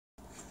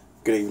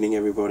Good evening,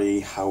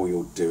 everybody. How are you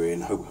all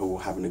doing? Hope you're all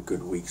having a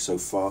good week so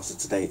far. So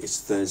today is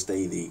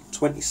Thursday, the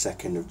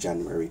 22nd of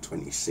January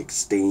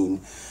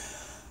 2016,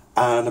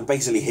 and I'm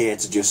basically here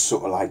to just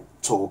sort of like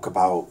talk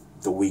about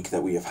the week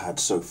that we have had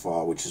so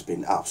far, which has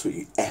been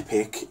absolutely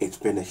epic. It's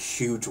been a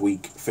huge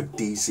week for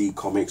DC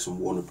Comics and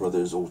Warner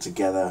Brothers all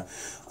together.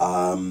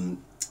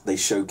 They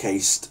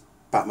showcased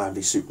Batman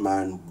v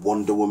Superman,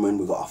 Wonder Woman.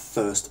 We got our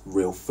first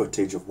real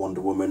footage of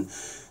Wonder Woman.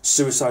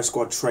 Suicide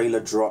Squad trailer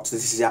dropped.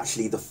 This is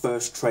actually the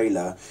first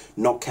trailer,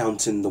 not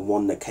counting the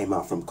one that came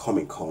out from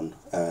Comic-Con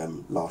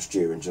last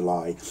year in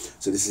July.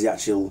 So this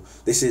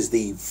is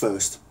the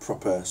first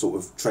proper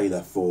sort of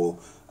trailer for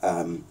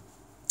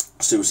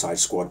Suicide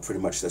Squad,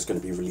 pretty much, that's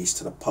going to be released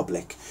to the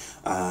public,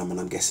 and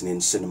I'm guessing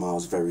in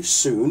cinemas very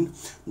soon.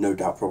 No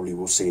doubt, probably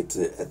we'll see it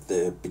at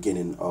the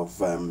beginning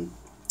of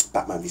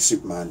Batman v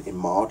Superman in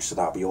March, so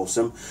that'll be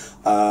awesome,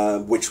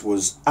 which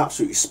was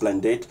absolutely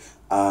splendid.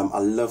 I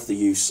love the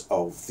use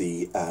of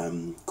the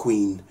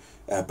Queen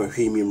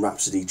Bohemian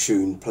Rhapsody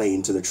tune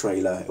playing to the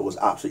trailer. It was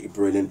absolutely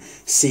brilliant.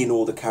 Seeing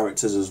all the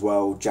characters as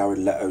well: Jared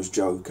Leto's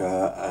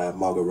Joker,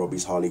 Margot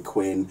Robbie's Harley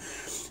Quinn,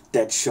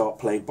 Deadshot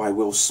played by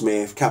Will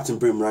Smith, Captain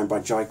Boomerang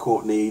by Jai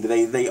Courtney.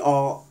 They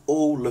are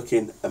all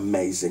looking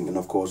amazing, and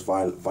of course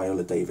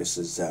Viola Davis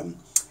as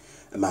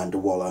Amanda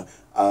Waller.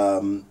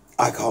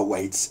 I can't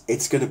wait.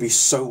 It's going to be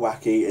so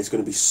wacky. It's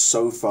going to be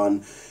so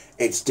fun.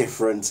 It's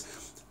different,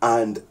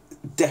 and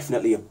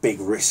definitely a big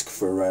risk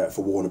for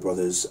Warner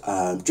Brothers.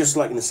 Just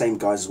like in the same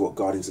guise as what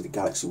Guardians of the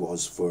Galaxy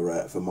was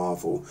for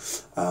Marvel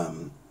a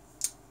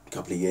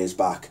couple of years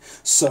back.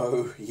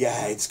 So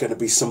yeah, it's going to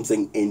be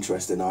something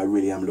interesting. I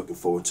really am looking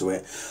forward to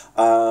it.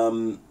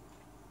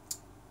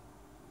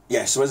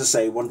 Yeah, so as I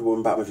say, Wonder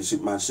Woman, Batman v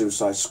Superman,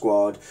 Suicide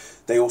Squad.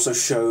 They also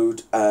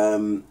showed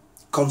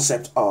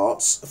concept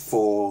arts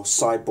for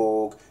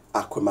Cyborg,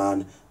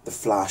 Aquaman, The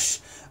Flash,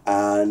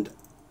 and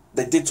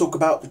they did talk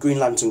about the Green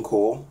Lantern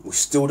Corps. We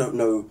still don't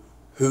know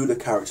who the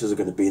characters are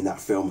going to be in that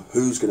film,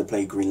 who's going to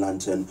play Green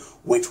Lantern,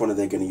 which one are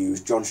they going to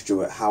use, Jon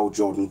Stewart, Hal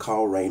Jordan,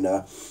 Kyle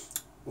Rayner.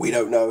 We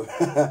don't know,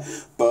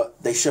 but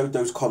they showed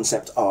those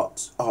concept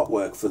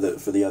artwork for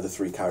the other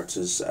three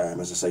characters,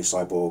 as I say,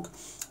 Cyborg,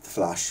 The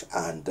Flash,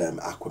 and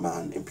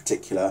Aquaman in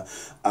particular.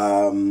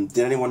 Did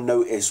anyone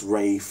notice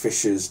Ray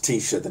Fisher's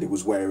T-shirt that he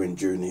was wearing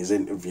during his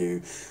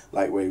interview,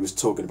 like where he was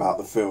talking about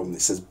the film?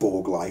 It says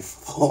Borg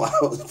Life. Oh,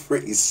 that was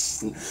pretty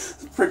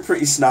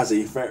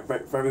snazzy,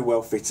 very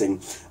well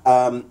fitting.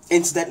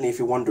 Incidentally, if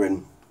you're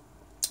wondering,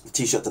 the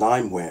T-shirt that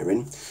I'm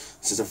wearing,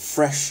 this is a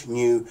fresh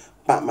new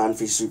Batman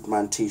v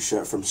Superman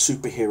T-shirt from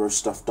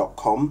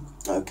superherostuff.com.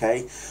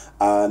 Okay,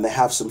 they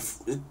have some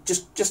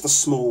just a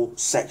small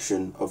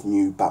section of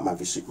new Batman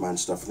v Superman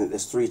stuff. I think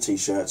there's 3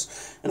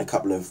 T-shirts and a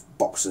couple of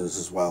boxes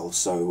as well.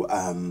 So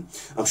I'm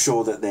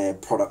sure that their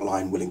product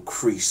line will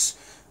increase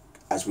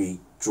as we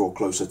draw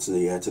closer to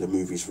the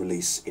movie's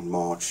release in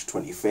March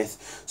 25th.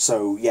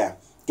 So yeah,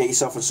 get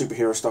yourself on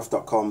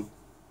superherostuff.com.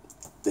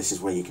 This is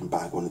where you can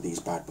bag one of these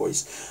bad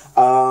boys.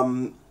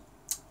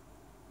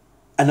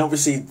 And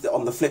obviously,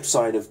 on the flip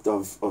side of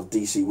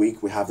DC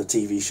Week, we have the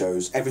TV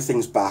shows.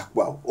 Everything's back.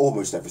 Well,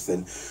 almost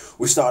everything.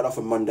 We started off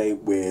on Monday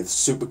with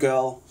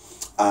Supergirl,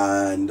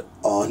 and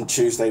on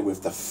Tuesday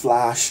with The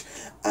Flash,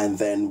 and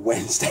then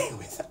Wednesday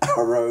with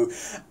Arrow,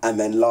 and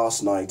then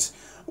last night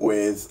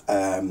with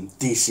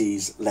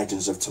DC's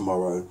Legends of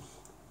Tomorrow.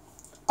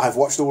 I've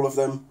watched all of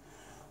them.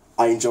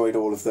 I enjoyed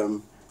all of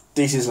them.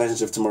 DC's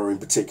Legends of Tomorrow in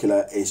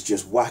particular is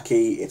just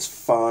wacky. It's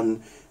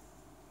fun.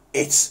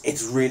 It's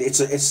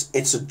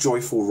a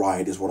joyful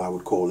ride is what I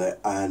would call it,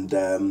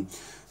 and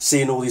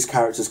seeing all these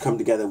characters come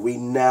together, we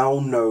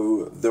now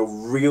know the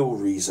real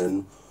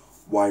reason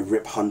why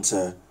Rip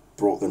Hunter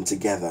brought them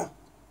together.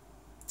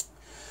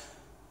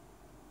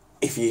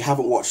 If you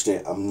haven't watched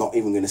it, I'm not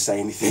even going to say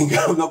anything.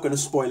 I'm not going to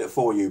spoil it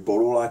for you, but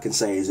all I can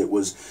say is it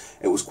was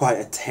quite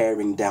a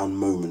tearing down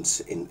moment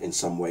in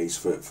some ways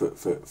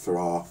for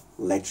our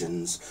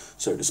legends,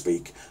 so to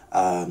speak,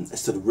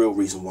 as to the real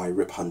reason why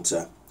Rip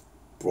Hunter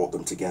brought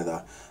them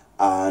together.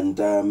 And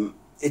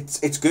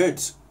it's good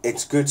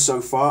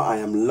so far. I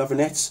am loving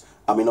it.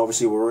 I mean,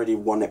 obviously we're already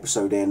 1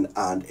 episode in,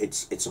 and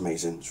it's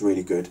amazing. It's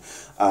really good.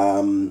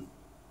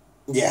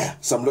 Yeah,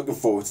 so I'm looking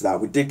forward to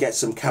that. We did get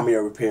some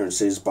cameo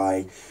appearances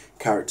by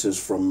characters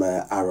from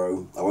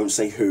Arrow. I won't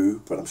say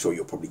who, but I'm sure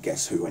you'll probably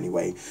guess who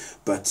anyway.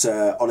 But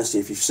honestly,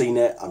 if you've seen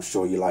it, I'm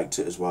sure you liked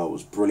it as well. It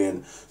was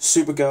brilliant.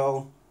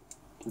 Supergirl,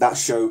 that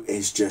show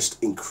is just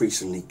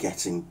increasingly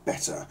getting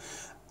better.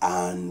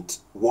 And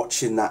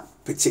watching that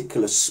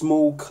particular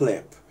small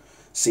clip,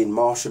 seeing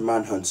Martian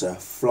Manhunter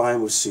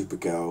flying with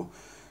Supergirl,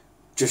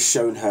 just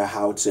showing her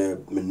how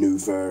to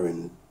maneuver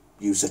and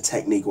use her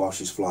technique while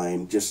she's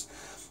flying, just,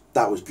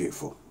 that was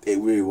beautiful. It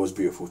really was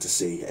beautiful to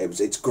see.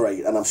 It's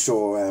great, and I'm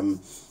sure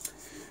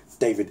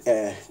David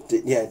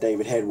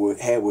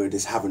Harewood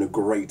is having a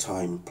great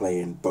time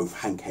playing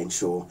both Hank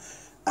Henshaw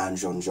and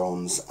John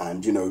Johns,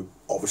 and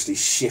obviously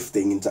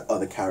shifting into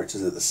other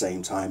characters at the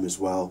same time as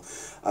well.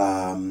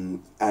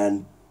 And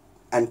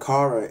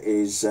Kara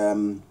is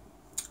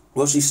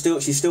Well, she's still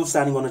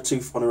standing on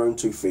her own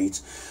 2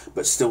 feet,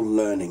 but still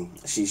learning.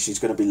 She's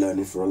going to be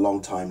learning for a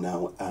long time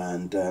now,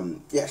 and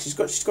yeah, she's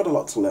got a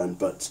lot to learn.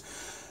 But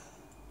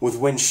with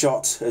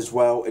Windshot as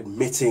well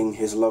admitting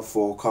his love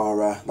for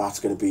Kara, that's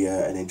going to be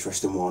an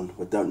interesting one.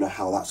 We don't know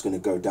how that's going to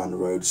go down the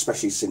road,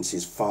 especially since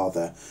his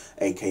father,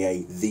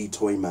 aka the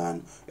Toy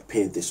Man,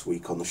 appeared this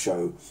week on the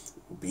show.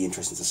 It'll be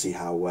interesting to see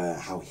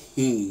how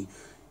he,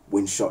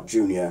 Windshot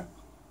Jr.,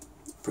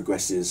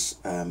 progresses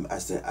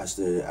as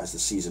the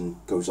season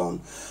goes on.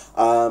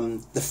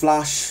 The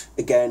Flash,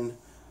 again,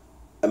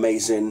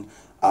 amazing.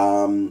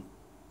 I'm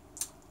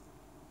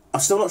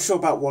still not sure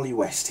about Wally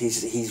West.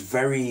 He's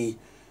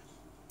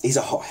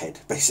a hothead,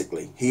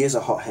 basically. He is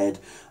a hothead,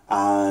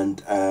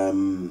 and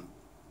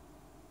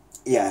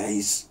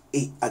yeah,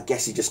 I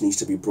guess he just needs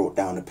to be brought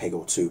down a peg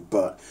or two.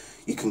 But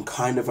you can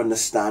kind of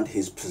understand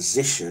his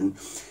position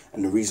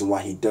and the reason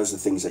why he does the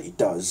things that he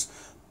does.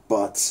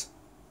 But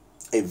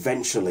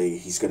eventually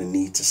he's going to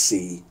need to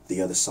see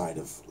the other side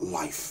of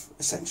life,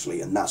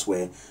 essentially, and that's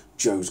where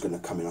Joe's going to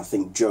come in. I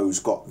think Joe's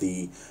got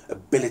the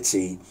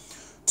ability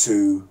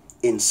to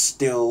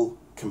instill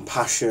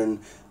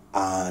compassion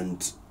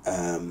and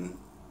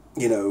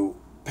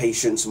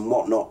patience and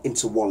whatnot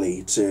into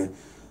Wally, to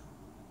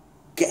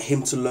get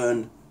him to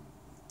learn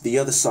the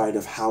other side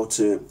of how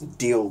to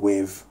deal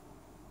with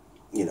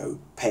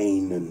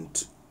pain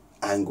and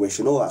anguish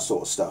and all that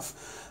sort of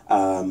stuff.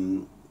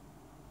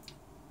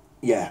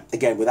 Yeah,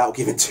 again, without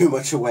giving too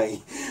much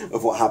away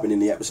of what happened in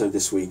the episode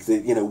this week,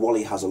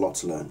 Wally has a lot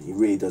to learn. He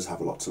really does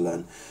have a lot to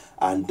learn.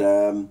 And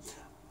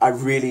I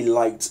really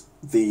liked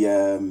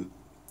the,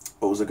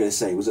 what was I going to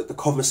say? Was it the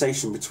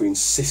conversation between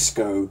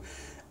Cisco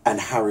and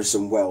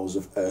Harrison Wells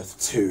of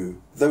Earth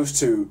 2? Those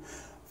two,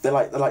 they're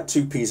like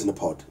two peas in a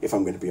pod, if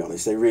I'm going to be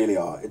honest. They really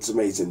are. It's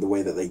amazing the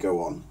way that they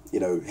go on.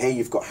 Here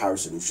you've got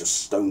Harrison, who's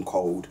just stone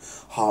cold,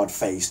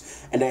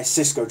 hard-faced, and there's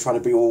Cisco trying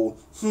to be all,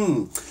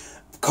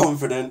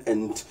 confident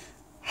and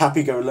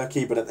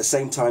happy-go-lucky, but at the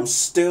same time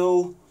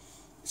still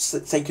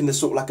taking the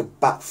sort of like a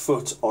back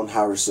foot on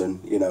Harrison,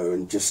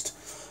 and just,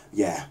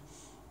 yeah.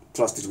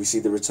 Plus, did we see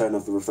the return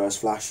of the Reverse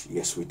Flash?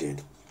 Yes, we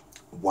did.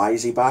 Why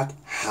is he back?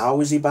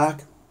 How is he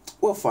back?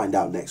 We'll find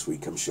out next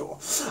week, I'm sure.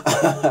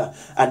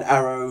 And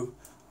Arrow,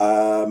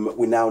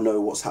 we now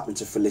know what's happened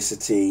to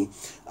Felicity.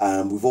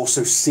 We've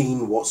also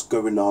seen what's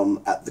going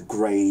on at the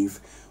grave,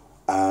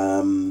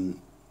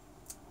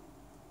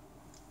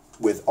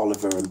 with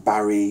Oliver and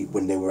Barry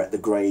when they were at the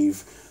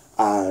grave,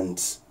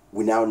 and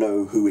we now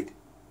know who it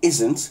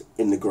isn't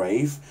in the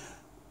grave,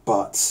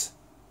 but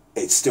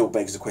it still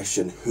begs the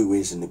question, who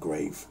is in the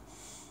grave?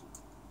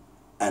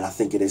 And I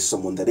think it is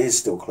someone that is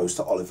still close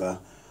to Oliver,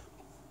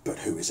 but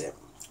who is it?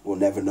 We'll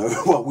never know.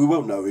 Well, we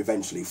will know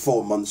eventually,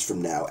 4 months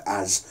from now,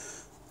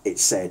 as it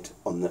said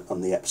on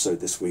the episode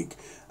this week.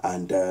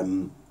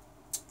 And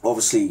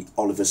obviously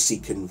Oliver's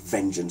seeking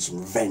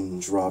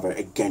revenge rather,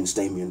 against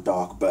Damien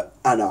Dark, but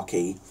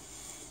anarchy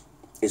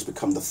has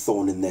become the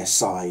thorn in their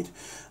side.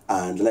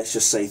 And let's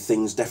just say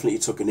things definitely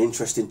took an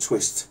interesting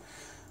twist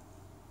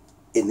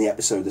in the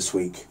episode this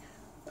week.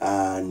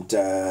 And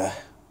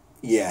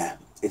yeah,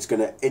 it's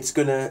gonna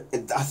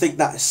I think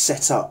that has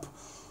set up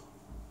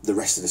the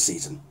rest of the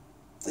season.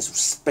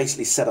 It's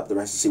basically set up the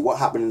rest of the season. What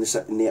happened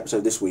in the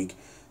episode this week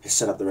has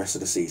set up the rest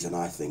of the season,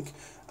 I think.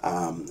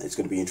 It's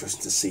going to be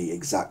interesting to see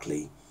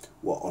exactly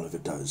what Oliver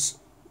does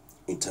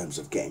in terms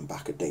of getting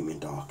back at Damien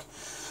Dark.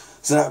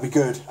 So that would be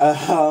good.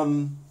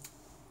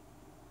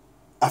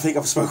 I think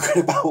I've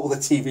spoken about all the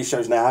TV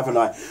shows now, haven't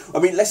I? I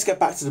mean, let's get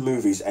back to the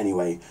movies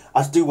anyway.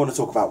 I do want to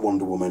talk about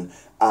Wonder Woman.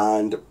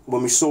 And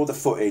when we saw the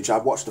footage, I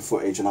watched the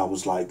footage and I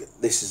was like,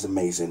 this is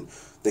amazing.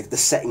 The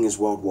setting is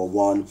World War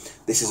One.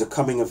 This is a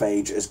coming of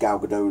age, as Gal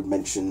Gadot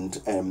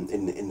mentioned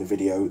in the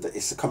video, that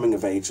it's a coming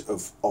of age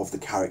of the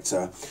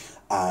character.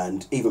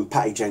 And even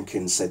Patty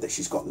Jenkins said that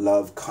she's got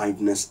love,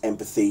 kindness,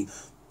 empathy.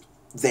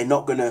 They're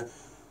not going to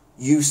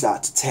use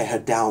that to tear her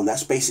down.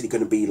 That's basically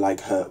going to be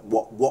like her,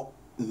 what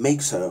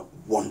makes her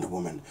Wonder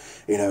Woman,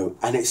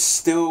 and it's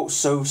still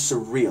so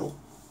surreal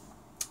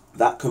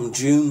that come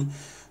June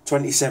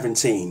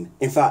 2017,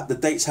 in fact the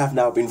dates have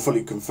now been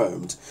fully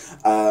confirmed,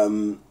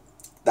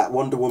 that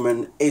Wonder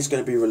Woman is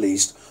going to be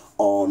released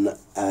on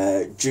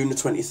June the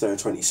 23rd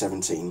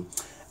 2017,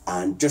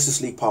 and Justice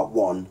League Part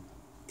 1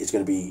 is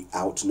going to be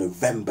out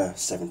November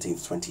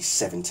 17th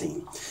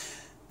 2017.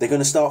 They're going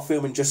to start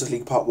filming Justice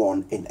League Part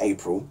 1 in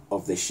April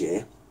of this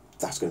year.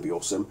 That's going to be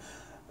awesome.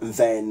 And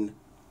then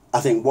I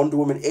think Wonder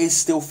Woman is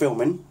still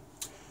filming,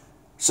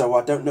 so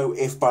I don't know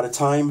if by the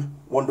time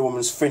Wonder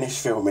Woman's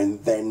finished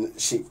filming, then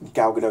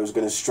Gal Gadot is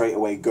going to straight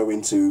away go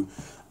into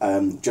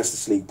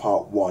Justice League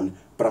Part 1,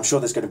 but I'm sure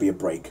there's going to be a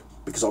break,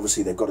 because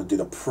obviously they've got to do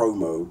the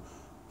promo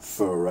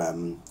for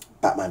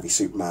Batman v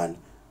Superman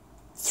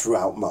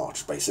throughout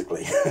March,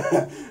 basically.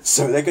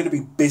 So they're going to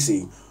be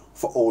busy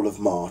for all of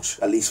March,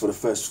 at least for the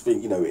first,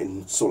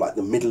 in sort of like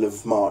the middle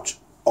of March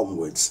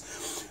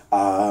onwards.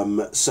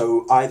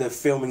 So either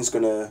filming's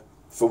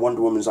for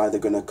Wonder Woman's either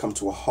going to come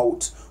to a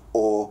halt,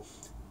 or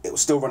it will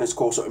still run its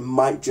course, or it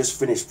might just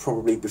finish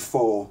probably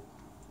before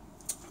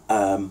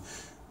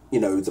You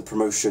know, the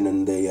promotion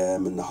and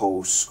the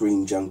whole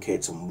screen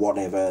junkets and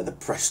whatever, the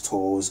press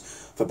tours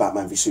for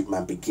Batman v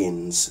Superman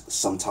begins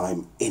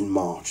sometime in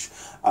March.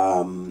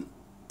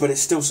 But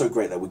it's still so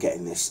great that we're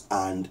getting this,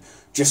 and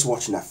just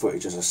watching that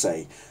footage, as I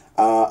say,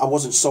 I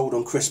wasn't sold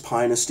on Chris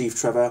Pine as Steve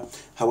Trevor.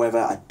 However,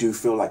 I do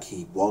feel like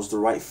he was the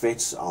right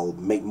fit. I'll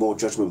make more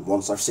judgment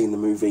once I've seen the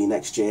movie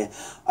next year.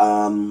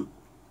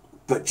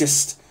 But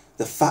just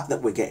the fact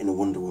that we're getting a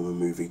Wonder Woman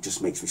movie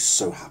just makes me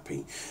so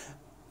happy.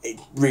 It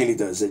really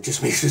does. It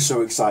just makes me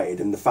so excited.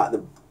 And the fact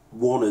that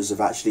Warners have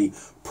actually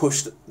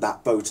pushed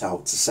that boat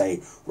out to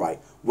say, right,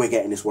 we're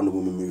getting this Wonder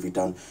Woman movie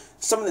done.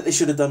 Something that they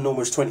should have done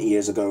almost 20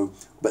 years ago,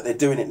 but they're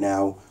doing it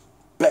now.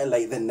 Better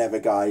late than never,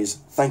 guys.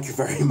 Thank you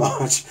very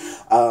much.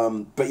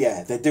 But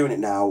yeah, they're doing it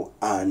now,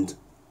 and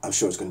I'm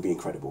sure it's going to be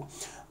incredible.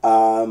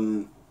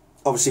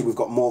 Obviously, we've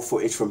got more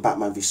footage from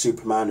Batman v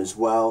Superman as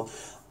well.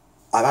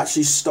 I've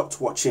actually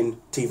stopped watching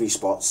TV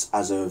spots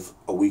as of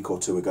a week or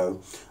two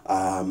ago.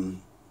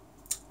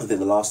 I think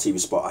the last TV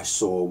spot I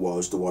saw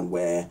was the one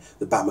where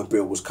the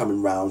Batmobile was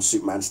coming round,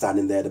 Superman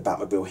standing there, the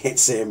Batmobile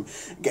hits him,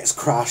 gets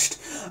crashed,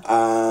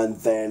 and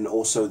then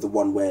also the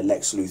one where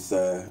Lex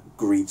Luthor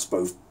greets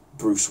both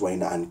Bruce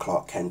Wayne and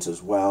Clark Kent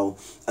as well,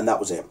 and that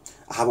was it.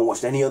 I haven't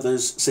watched any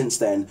others since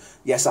then.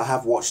 Yes, I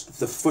have watched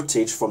the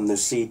footage from the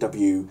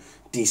CW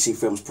DC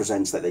Films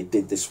Presents that they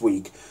did this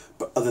week,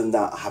 but other than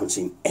that, I haven't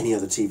seen any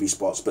other TV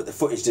spots, but the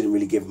footage didn't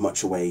really give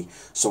much away,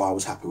 so I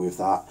was happy with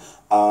that.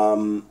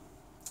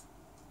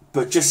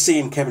 But just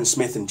seeing Kevin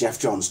Smith and Jeff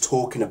Johns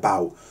talking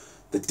about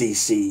the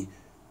DC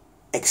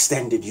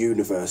extended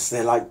universe,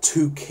 they're like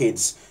two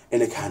kids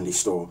in a candy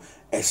store.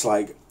 It's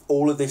like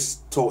all of this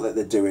talk that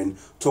they're doing,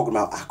 talking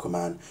about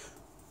Aquaman,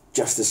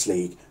 Justice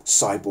League,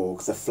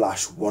 Cyborg, The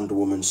Flash, Wonder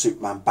Woman,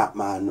 Superman,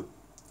 Batman,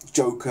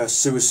 Joker,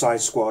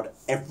 Suicide Squad,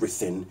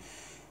 everything.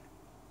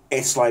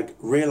 It's like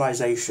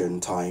realization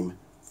time.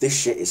 This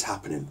shit is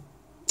happening.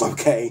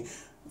 Okay?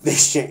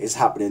 This shit is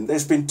happening.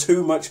 There's been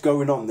too much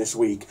going on this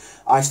week.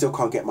 I still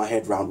can't get my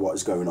head around what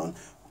is going on.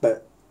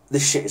 But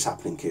this shit is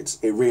happening, kids.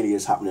 It really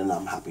is happening, and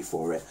I'm happy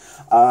for it.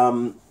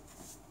 On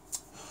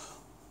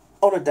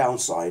a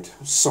downside,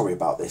 sorry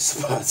about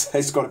this, but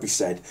it's got to be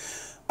said.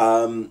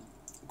 Grant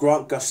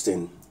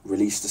Gustin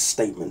released a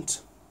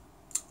statement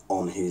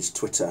on his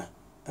Twitter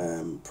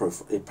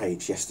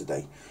page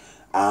yesterday.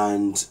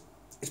 And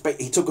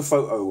he took a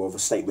photo of a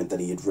statement that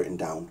he had written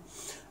down,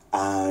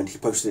 and he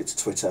posted it to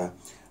Twitter.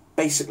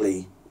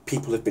 Basically,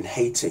 people have been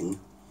hating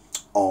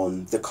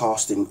on the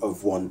casting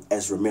of one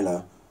Ezra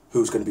Miller,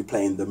 who's going to be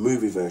playing the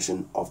movie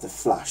version of The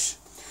Flash.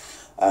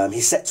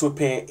 He's set to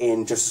appear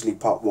in Justice League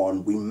Part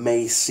 1. We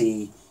may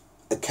see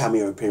a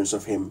cameo appearance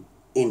of him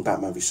in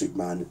Batman v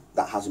Superman.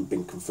 That hasn't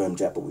been confirmed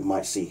yet, but we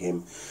might see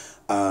him.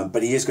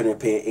 But he is going to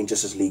appear in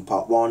Justice League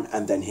Part 1,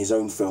 and then his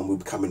own film will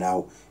be coming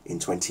out in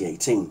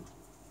 2018.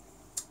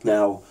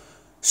 Now,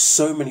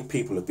 so many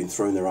people have been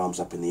throwing their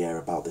arms up in the air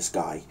about this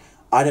guy.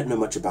 I don't know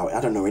much about it. I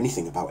don't know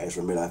anything about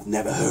Ezra Miller. I've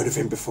never heard of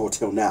him before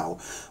till now.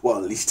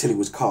 Well, at least till he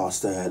was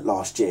cast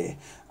last year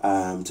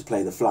to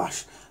play the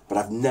Flash. But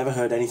I've never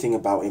heard anything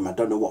about him. I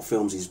don't know what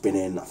films he's been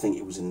in. I think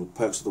it was in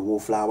Perks of the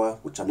Wallflower,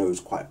 which I know is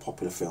quite a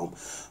popular film.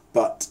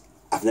 But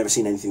I've never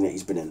seen anything that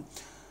he's been in.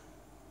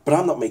 But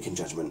I'm not making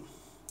judgment,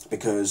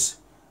 because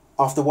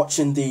after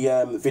watching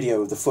the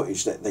video of the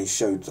footage that they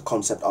showed, the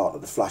concept art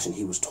of the Flash, and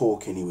he was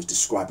talking, he was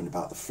describing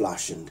about the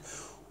Flash and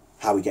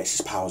how he gets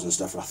his powers and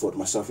stuff, and I thought to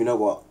myself, you know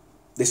what?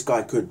 This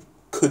guy could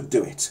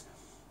do it.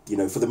 You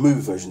know, for the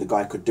movie version, the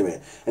guy could do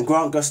it. And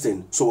Grant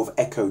Gustin sort of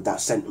echoed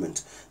that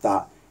sentiment,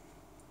 that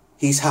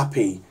he's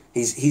happy,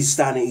 he's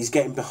standing, he's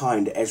getting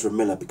behind Ezra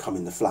Miller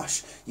becoming the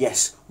Flash.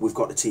 Yes, we've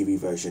got the TV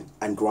version,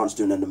 and Grant's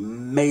doing an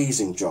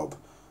amazing job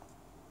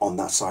on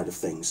that side of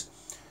things.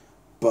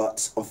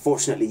 But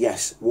unfortunately,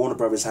 yes, Warner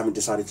Brothers haven't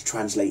decided to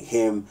translate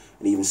him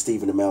and even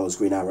Stephen Amell as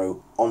Green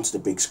Arrow onto the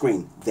big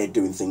screen. They're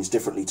doing things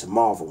differently to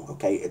Marvel,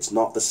 okay? It's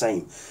not the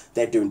same.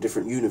 They're doing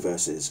different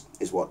universes,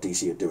 is what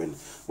DC are doing,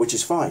 which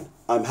is fine.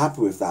 I'm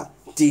happy with that.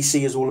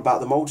 DC is all about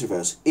the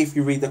multiverse. If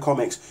you read the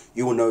comics,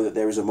 you will know that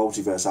there is a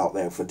multiverse out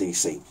there for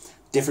DC.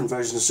 Different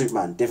versions of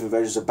Superman, different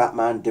versions of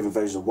Batman, different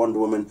versions of Wonder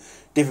Woman,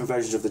 different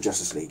versions of the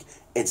Justice League.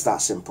 It's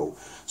that simple.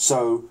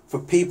 So for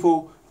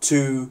people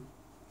to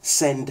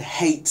send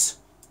hate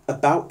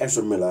about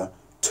Ezra Miller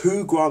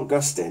to Grant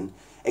Gustin,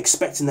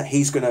 expecting that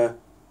he's going to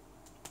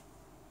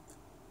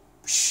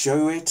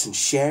show it and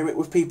share it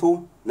with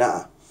people,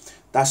 nah,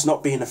 that's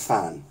not being a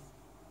fan,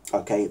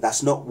 okay?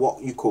 That's not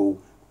what you call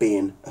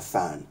being a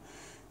fan.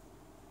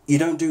 You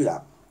don't do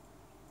that.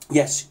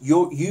 Yes,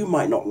 you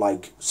might not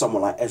like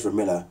someone like Ezra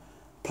Miller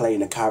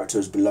playing a character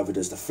as beloved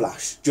as the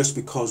Flash. Just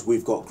because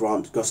we've got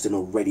Grant Gustin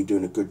already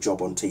doing a good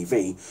job on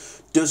TV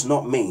does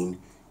not mean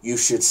you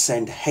should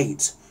send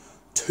hate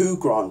to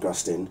Grant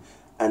Gustin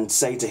and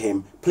say to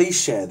him,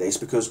 please share this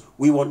because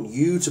we want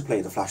you to play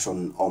the Flash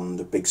on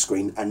the big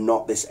screen and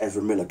not this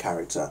Ezra Miller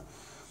character.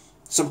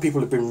 Some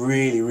people have been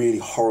really, really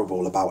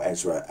horrible about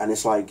Ezra, and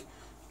it's like,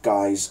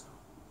 guys,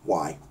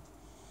 why?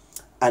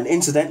 And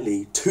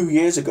incidentally, 2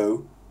 years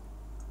ago,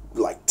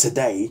 like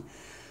today,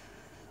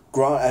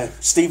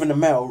 Stephen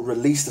Amell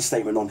released a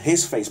statement on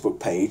his Facebook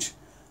page,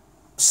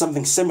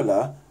 something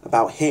similar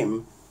about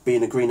him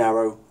being a Green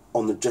Arrow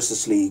on the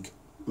Justice League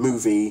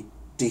movie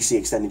DC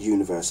Extended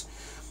Universe.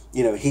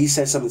 You know, he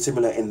said something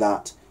similar in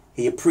that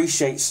he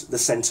appreciates the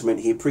sentiment,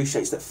 he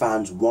appreciates that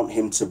fans want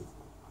him to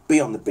be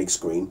on the big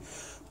screen,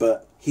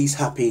 but he's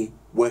happy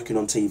working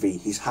on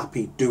TV. He's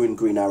happy doing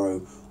Green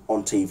Arrow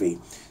on TV.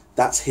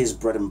 That's his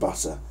bread and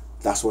butter.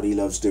 That's what he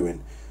loves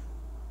doing.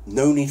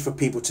 No need for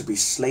people to be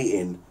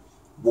slating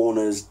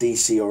Warner's,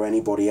 DC, or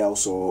anybody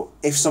else, or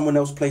if someone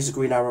else plays a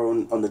Green Arrow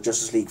on the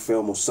Justice League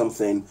film or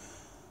something,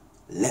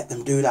 let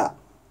them do that.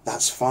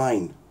 That's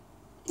fine.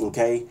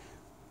 Okay?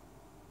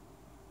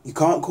 You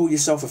can't call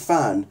yourself a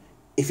fan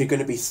if you're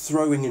going to be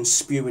throwing and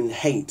spewing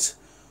hate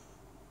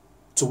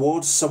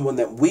towards someone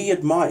that we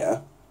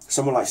admire,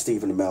 someone like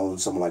Stephen Amell and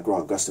someone like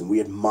Grant Gustin. We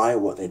admire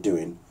what they're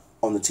doing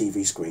on the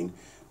TV screen,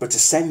 but to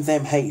send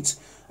them hate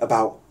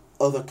about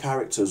other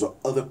characters or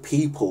other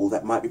people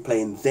that might be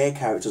playing their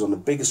characters on the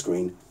bigger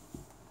screen,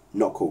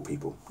 not cool,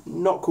 people.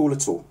 Not cool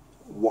at all,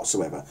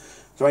 whatsoever.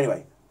 So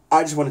anyway,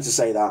 I just wanted to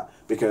say that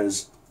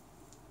because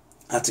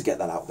I had to get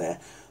that out there.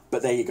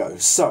 But there you go.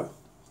 So,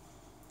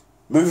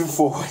 moving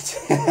forward,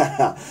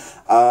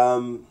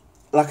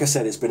 like I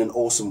said, it's been an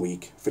awesome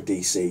week for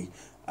DC,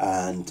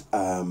 and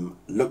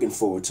looking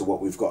forward to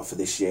what we've got for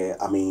this year.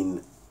 I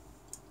mean,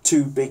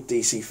 2 big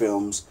DC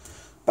films,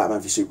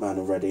 Batman v Superman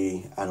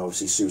already, and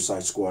obviously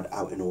Suicide Squad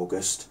out in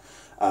August.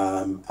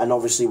 And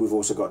obviously we've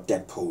also got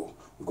Deadpool,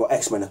 we've got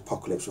X-Men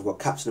Apocalypse, we've got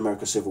Captain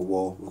America Civil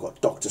War, we've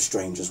got Doctor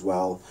Strange as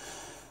well.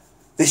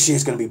 This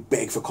year's going to be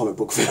big for comic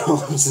book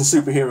films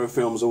and superhero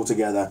films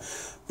altogether.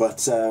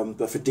 But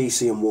for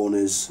DC and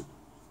Warner's,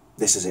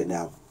 this is it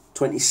now.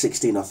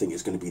 2016, I think,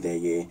 is going to be their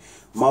year.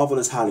 Marvel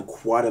has had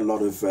quite a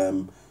lot of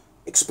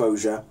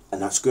exposure,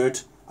 and that's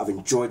good. I've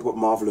enjoyed what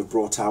Marvel have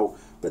brought out,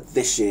 but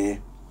this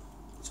year,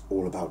 it's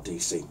all about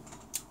DC.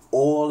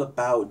 All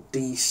about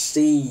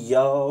DC,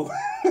 yo.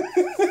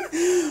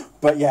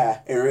 But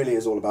yeah, it really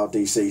is all about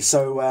DC.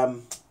 So,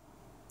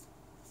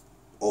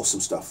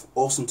 awesome stuff.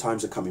 Awesome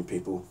times are coming,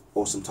 people.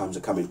 Awesome times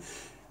are coming.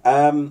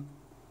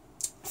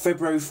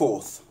 February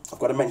 4th. I've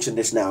got to mention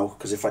this now,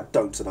 because if I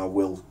don't, then I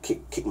will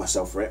kick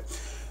myself for it.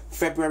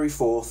 February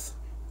 4th,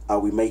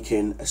 I'll be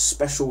making a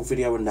special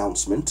video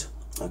announcement.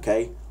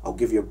 Okay? I'll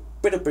give you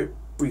a bit of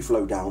brief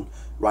lowdown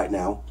right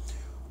now.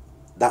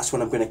 That's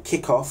when I'm going to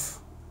kick off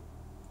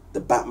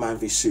the Batman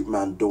v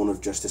Superman Dawn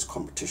of Justice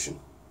competition.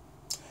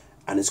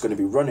 And it's going to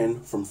be running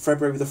from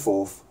February the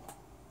 4th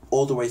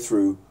all the way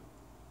through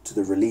to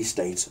the release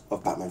date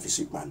of Batman v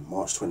Superman,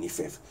 March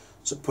 25th.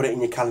 So put it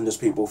in your calendars,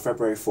 people.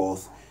 February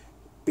 4th,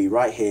 be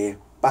right here,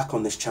 back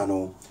on this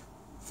channel,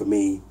 for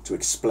me to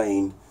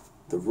explain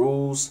the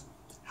rules,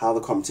 how the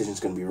competition is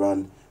going to be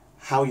run,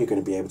 how you're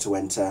going to be able to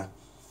enter.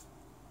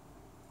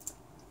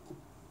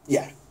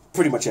 Yeah,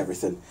 pretty much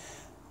everything.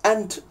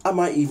 And I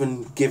might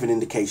even give an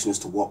indication as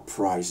to what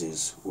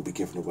prizes will be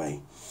given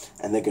away.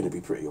 And they're going to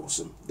be pretty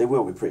awesome. They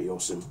will be pretty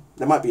awesome.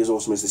 They might be as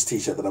awesome as this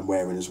t-shirt that I'm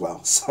wearing as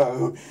well.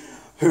 So,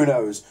 who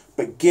knows?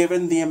 But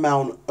given the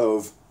amount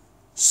of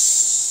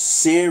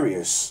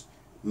serious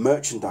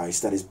merchandise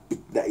that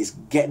is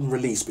getting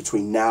released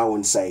between now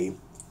and, say,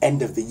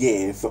 end of the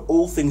year for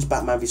all things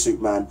Batman v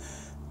Superman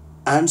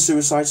and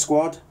Suicide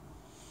Squad,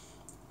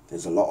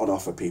 there's a lot on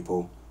offer,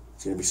 people.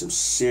 There's going to be some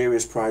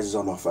serious prizes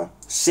on offer.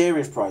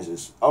 Serious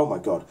prizes. Oh my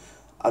God.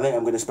 I think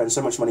I'm going to spend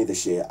so much money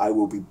this year, I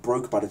will be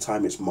broke by the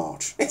time it's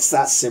March. It's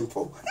that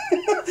simple.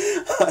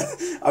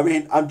 I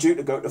mean, I'm due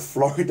to go to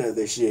Florida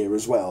this year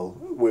as well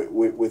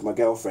with my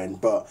girlfriend,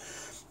 but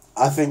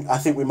I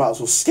think we might as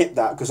well skip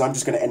that, because I'm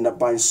just going to end up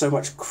buying so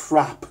much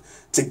crap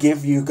to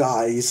give you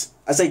guys.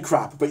 I say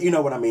crap, but you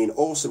know what I mean.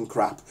 Awesome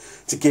crap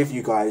to give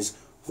you guys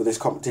for this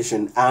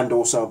competition. And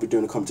also I'll be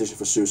doing a competition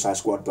for Suicide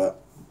Squad,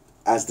 but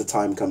as the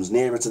time comes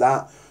nearer to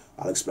that,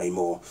 I'll explain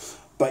more.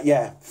 But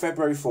yeah,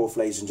 February 4th,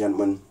 ladies and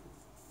gentlemen,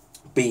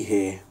 be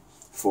here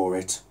for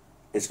it.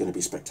 It's going to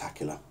be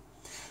spectacular.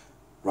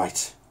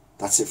 Right,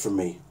 that's it from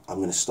me. I'm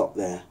going to stop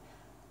there.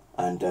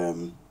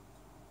 And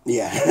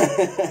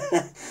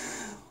yeah.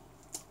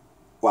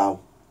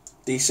 Wow.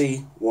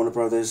 DC, Warner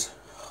Brothers,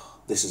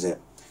 this is it.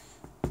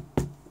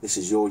 This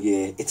is your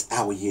year. It's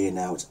our year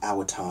now. It's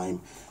our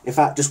time. In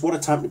fact, just what a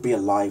time to be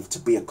alive, to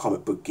be a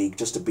comic book geek,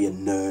 just to be a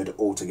nerd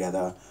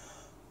altogether.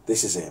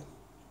 This is it.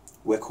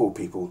 We're cool,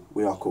 people.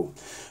 We are cool.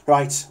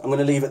 Right, I'm going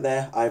to leave it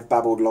there. I've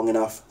babbled long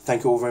enough.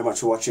 Thank you all very much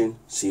for watching.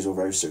 See you all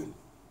very soon.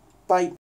 Bye.